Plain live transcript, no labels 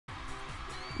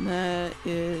That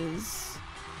is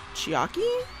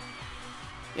Chiaki?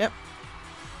 Yep.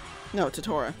 No,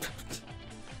 Totoro.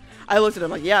 I looked at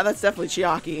him like, yeah, that's definitely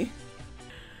Chiaki.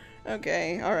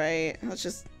 Okay, alright. Let's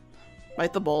just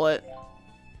bite the bullet.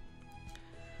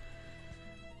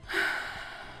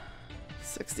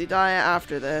 60 die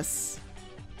after this.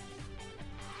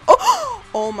 Oh!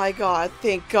 Oh my god,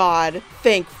 thank god.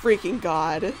 Thank freaking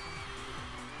god.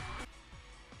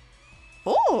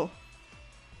 Oh!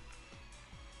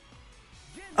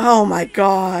 Oh my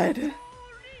god.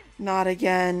 Not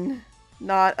again.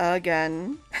 Not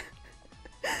again.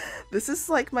 This is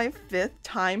like my 5th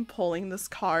time pulling this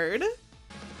card.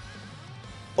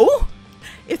 Oh!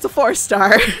 It's a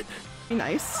 4-star.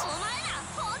 Nice.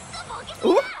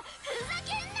 Ooh.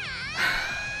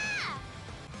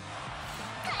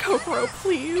 Kokoro,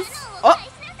 please. Oh!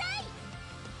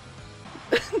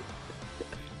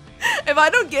 If I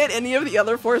don't get any of the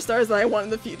other 4-stars that I want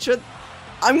in the future,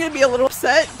 I'm gonna be a little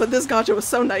upset, but this gacha was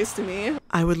so nice to me.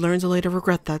 I would learn to later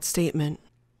regret that statement.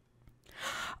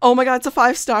 Oh my god, it's a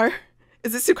 5-star.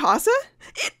 Is it Tsukasa?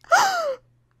 It oh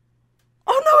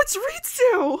no, it's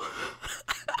Ritsu!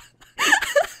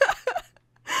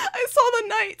 I saw the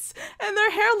knights and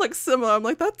their hair looks similar. I'm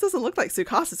like, that doesn't look like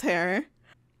Tsukasa's hair.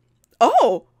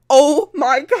 Oh! Oh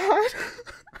my god! What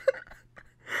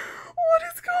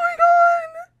is going on?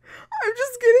 I'm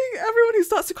just getting everyone who's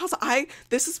not Tsukasa.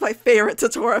 This is my favorite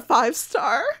Totoro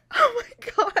 5-star. Oh my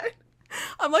god.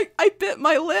 I'm like, I bit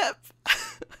my lip.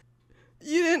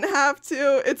 You didn't have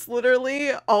to. It's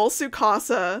literally all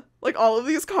Tsukasa. Like all of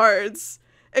these cards,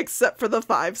 except for the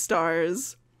 5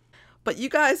 stars. But you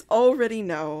guys already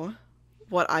know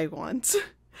what I want.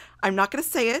 I'm not gonna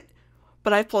say it,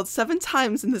 but I've pulled 7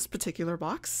 times in this particular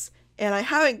box, and I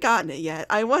haven't gotten it yet.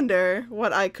 I wonder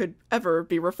what I could ever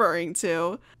be referring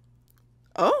to.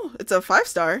 Oh, it's a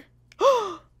 5-star.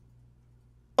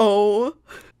 Oh,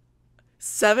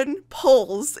 7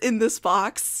 pulls in this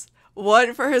box.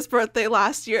 1 for his birthday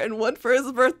last year and 1 for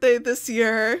his birthday this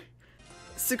year.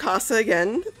 Tsukasa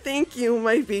again. Thank you,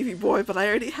 my baby boy, but I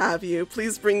already have you.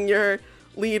 Please bring your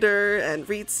leader and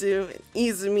Ritsu and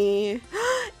Izumi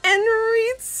and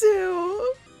Ritsu.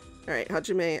 Alright,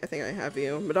 Hajime, I think I have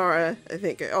you. Madara, I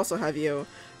think I also have you.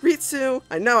 Ritsu,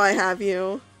 I know I have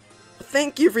you.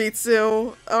 Thank you,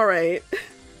 Ritsu. Alright.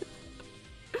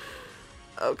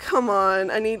 Oh, come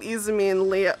on. I need Izumi and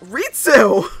Leah.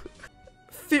 Ritsu!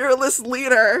 Fearless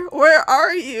leader, where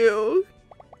are you?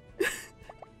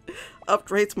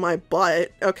 Upgrades my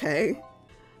butt. Okay.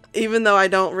 Even though I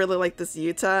don't really like this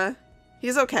Yuta,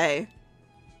 he's okay.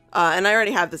 And I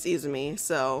already have this Izumi,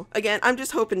 so again, I'm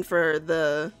just hoping for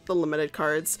the limited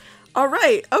cards.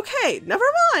 Alright, okay, never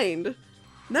mind.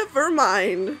 Never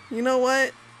mind. You know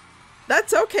what?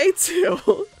 That's okay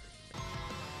too.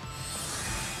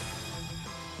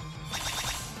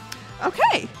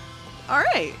 Okay.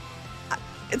 Alright.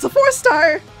 It's a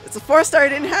 4-star! It's a 4-star I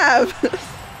didn't have!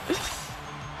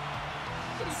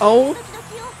 Oh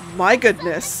my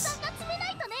goodness.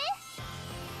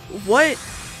 What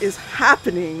is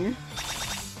happening?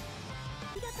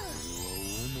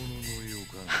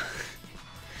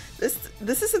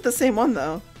 This isn't the same one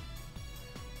though.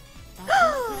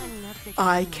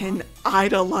 I can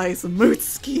idolize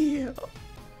Mutsuki!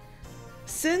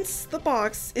 Since the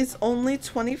box is only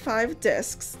 25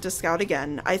 discs to scout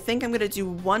again, I think I'm gonna do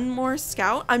 1 more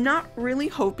scout. I'm not really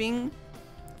hoping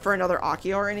for another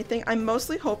Akio or anything. I'm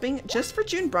mostly hoping just for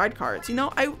June Bride cards. You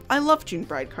know, I love June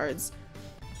Bride cards.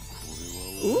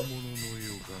 Ooh.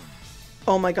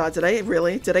 Oh my god, did I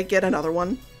really? Did I get another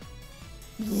one?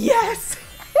 Yes!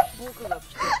 1,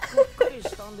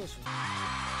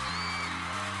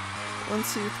 2,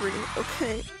 3.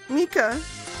 Okay. Mika.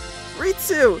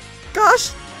 Ritsu!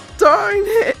 Gosh darn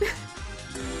it!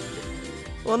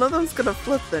 One of them's gonna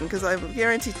flip then, because I'm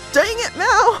guaranteed. Dang it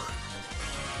now!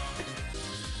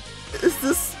 Is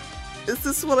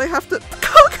this what I have to—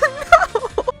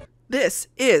 no! This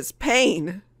is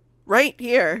pain! Right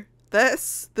here.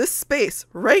 This space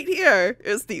right here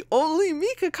is the only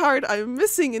Mika card I'm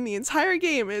missing in the entire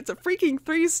game. It's a freaking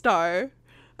 3-star.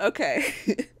 Okay.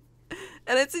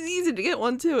 And it's easy to get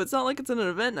one too. It's not like it's an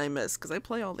event I miss, because I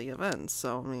play all the events,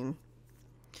 so I mean.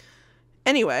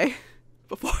 Anyway,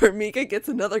 before Mika gets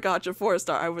another gacha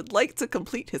 4-star, I would like to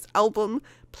complete his album,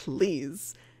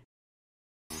 please.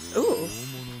 Ooh.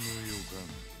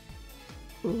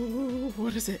 Ooh,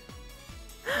 what is it?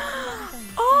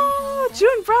 Oh,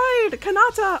 June Bride!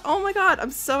 Kanata! Oh my god,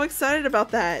 I'm so excited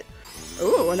about that.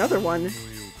 Ooh, another one.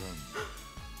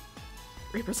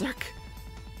 Reberserk.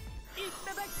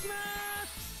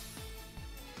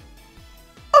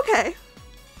 Okay.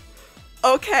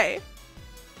 Okay.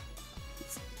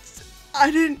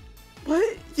 I didn't...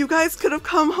 What? You guys could have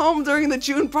come home during the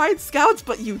June Bride Scouts,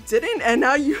 but you didn't, and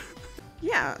now you...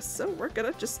 Yeah, so we're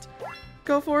gonna just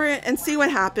go for it and see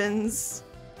what happens.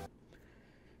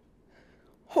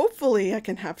 Hopefully I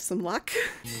can have some luck.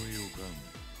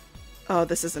 Oh,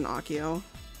 this isn't Akio.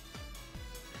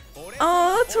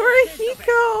 Oh,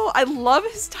 Torihiko! I love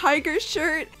his tiger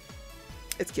shirt.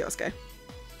 It's Kyosuke.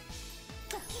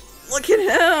 Look at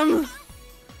him!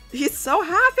 He's so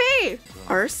happy!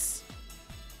 Arse.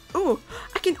 Ooh,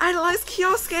 I can idolize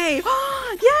Kyosuke!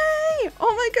 Oh, yay!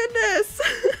 Oh my goodness!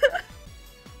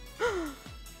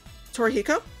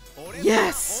 Torihiko?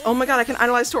 Yes! Oh my god, I can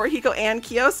idolize Torihiko and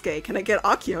Kyosuke. Can I get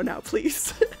Akio now,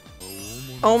 please?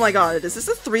 Oh my god, is this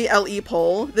a 3 LE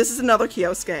poll? This is another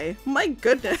Kyosuke. My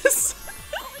goodness.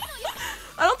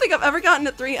 I don't think I've ever gotten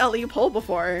a 3 LE poll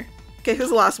before. Okay, who's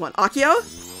the last one? Akio?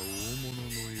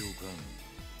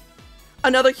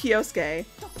 Another Kyosuke.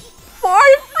 4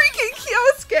 freaking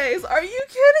Kyosuke's! Are you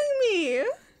kidding me?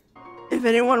 If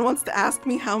anyone wants to ask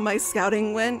me how my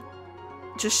scouting went,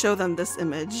 just show them this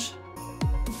image.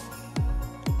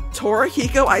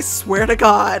 Torihiko, I swear to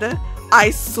God.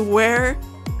 I swear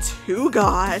to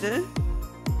God.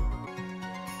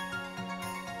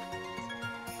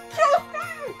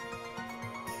 Kyosuke!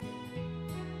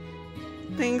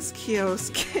 Thanks,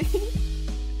 Kyosuke.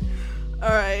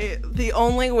 Alright, the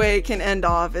only way it can end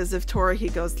off is if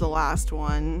Torihiko's the last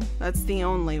one. That's the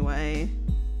only way.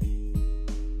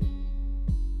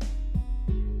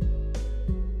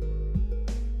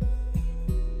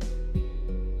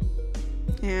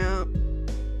 Yeah.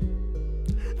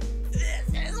 This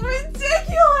is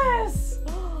ridiculous!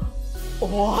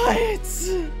 What?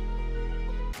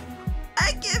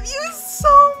 I give you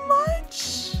so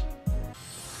much!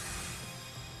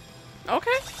 Okay.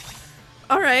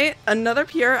 Alright, another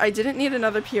pure. I didn't need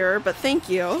another pure, but thank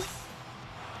you.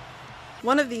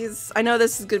 One of these, I know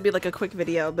this is gonna be like a quick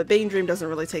video, but Bane Dream doesn't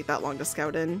really take that long to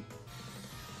scout in.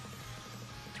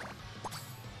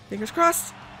 Fingers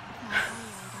crossed.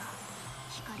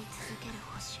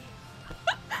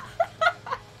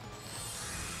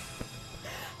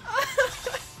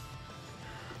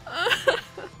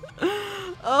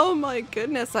 Oh my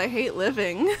goodness, I hate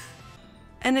living.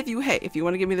 And if you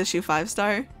want to give me the shoe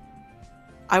 5-star,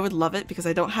 I would love it because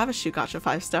I don't have a shoe gacha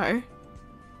 5-star.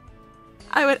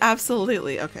 I would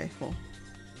absolutely. Okay, well,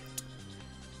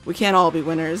 we can't all be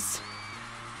winners.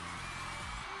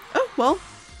 Oh, well.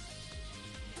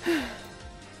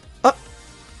 Oh.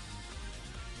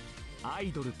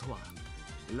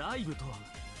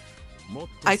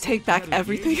 I take back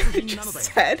everything I just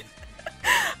said.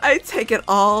 I take it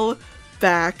all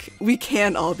back. We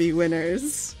can all be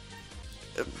winners.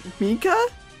 Mika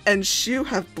and Shu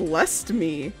have blessed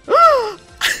me.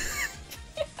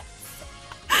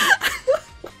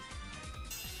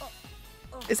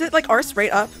 Is it like our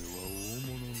straight up?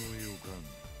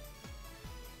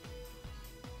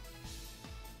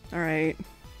 Alright.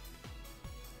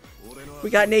 We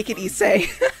got naked Issei.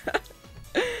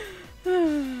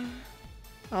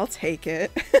 I'll take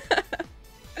it.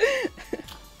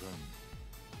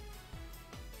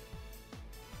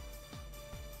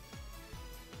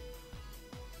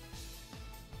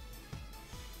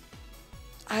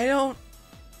 I don't...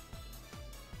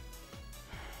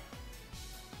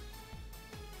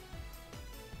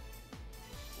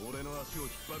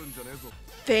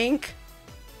 Thank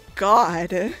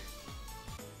God.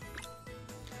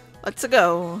 Let's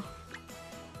go.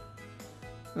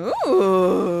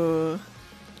 Ooh.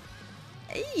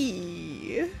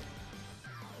 Hey.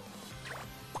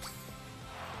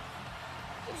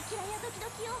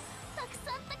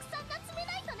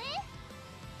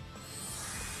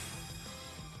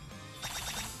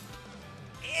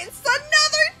 It's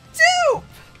another dupe!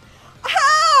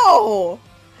 How?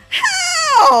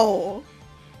 How?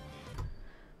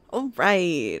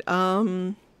 Alright,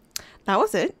 that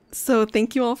was it. So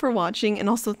thank you all for watching, and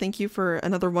also thank you for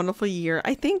another wonderful year.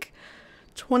 I think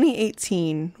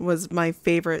 2018 was my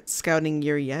favorite scouting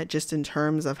year yet, just in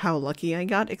terms of how lucky I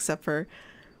got, except for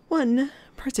one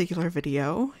particular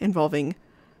video involving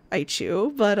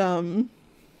Aichu. But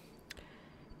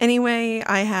anyway,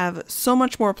 I have so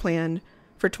much more planned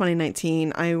for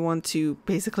 2019. I want to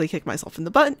basically kick myself in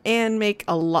the butt and make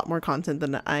a lot more content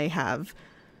than I have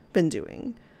been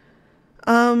doing.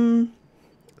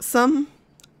 Some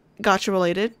gacha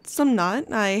related, some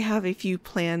not. I have a few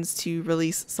plans to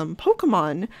release some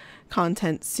Pokemon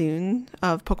content soon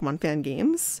of Pokemon fan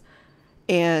games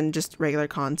and just regular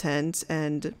content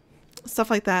and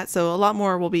stuff like that. So a lot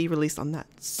more will be released on that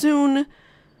soon.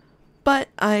 But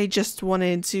I just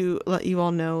wanted to let you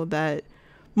all know that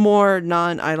more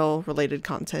non-idol related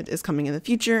content is coming in the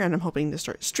future, and I'm hoping to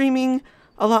start streaming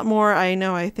a lot more.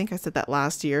 I think I said that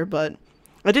last year, but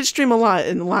I did stream a lot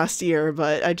in the last year,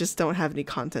 but I just don't have any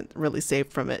content really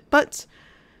saved from it. But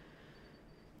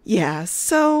yeah,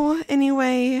 so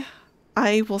anyway,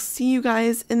 I will see you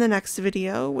guys in the next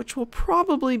video, which will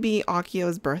probably be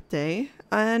Akio's birthday.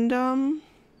 And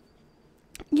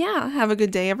yeah, have a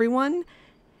good day, everyone,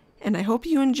 and I hope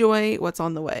you enjoy what's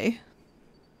on the way.